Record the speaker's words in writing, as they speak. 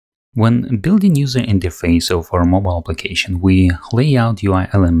When building user interface of our mobile application, we lay out UI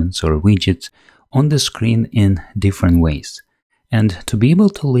elements or widgets on the screen in different ways. And to be able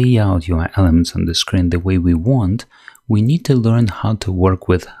to lay out UI elements on the screen the way we want, we need to learn how to work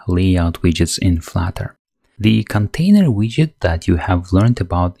with layout widgets in Flutter. The container widget that you have learned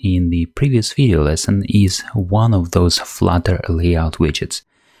about in the previous video lesson is one of those Flutter layout widgets.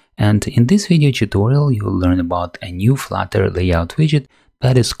 And in this video tutorial, you'll learn about a new Flutter layout widget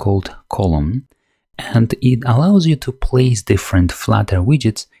that is called column, and it allows you to place different Flutter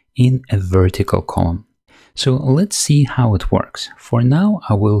widgets in a vertical column. So let's see how it works. For now,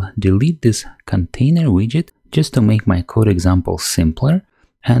 I will delete this container widget just to make my code example simpler.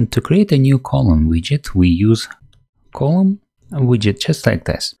 And to create a new column widget, we use column widget just like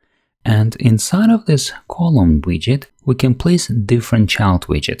this. And inside of this column widget, we can place different child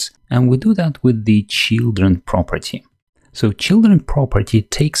widgets. And we do that with the children property. So children property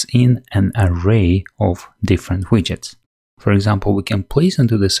takes in an array of different widgets. For example, we can place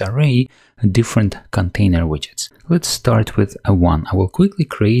into this array different container widgets. Let's start with a 1. I will quickly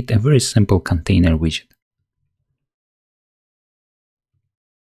create a very simple container widget.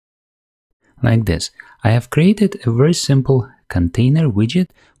 Like this. I have created a very simple container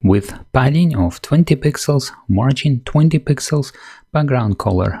widget with padding of 20 pixels, margin 20 pixels, background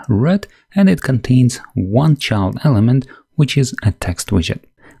color red, and it contains one child element, which is a text widget.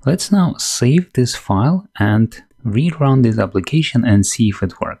 Let's now save this file and rerun this application and see if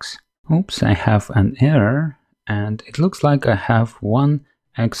it works. Oops, I have an error and it looks like I have one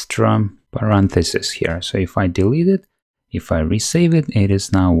extra parenthesis here. So if I delete it, if I resave it, it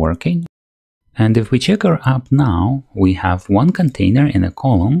is now working. And if we check our app now, we have one container in a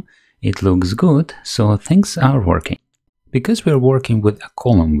column. It looks good, so things are working. Because we're working with a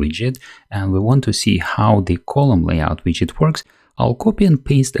column widget and we want to see how the column layout widget works, I'll copy and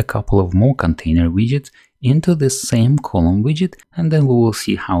paste a couple of more container widgets into the same column widget, and then we will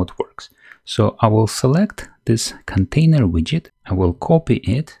see how it works. So I will select this container widget, I will copy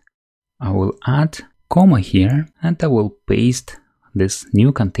it, I will add comma here, and I will paste this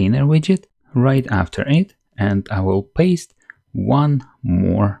new container widget right after it, and I will paste one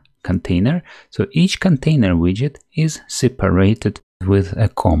more container. So each container widget is separated with a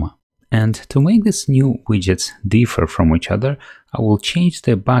comma. And to make these new widgets differ from each other, I will change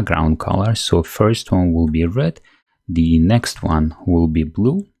the background color. So first one will be red, the next one will be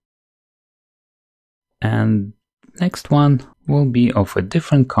blue, and next one will be of a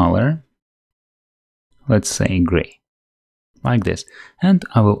different color, let's say gray, like this. And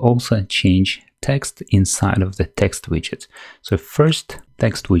I will also change text inside of the text widget. So first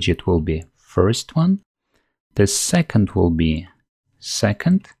text widget will be first one, the second will be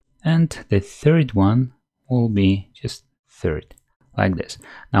second, and the third one will be just third, like this.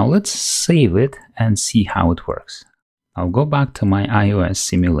 Now let's save it and see how it works. I'll go back to my iOS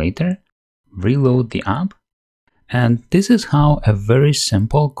simulator, reload the app, and this is how a very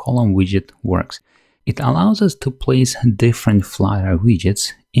simple column widget works. It allows us to place different Flutter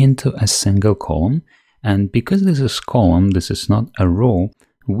widgets into a single column, and because this is column, this is not a row,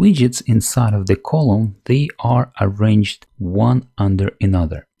 widgets inside of the column, they are arranged one under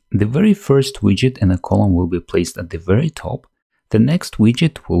another. The very first widget in a column will be placed at the very top, the next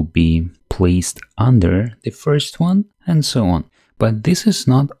widget will be placed under the first one, and so on. But this is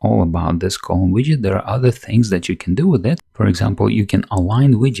not all about this column widget. There are other things that you can do with it. For example, you can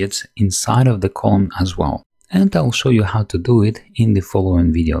align widgets inside of the column as well. And I'll show you how to do it in the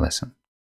following video lesson.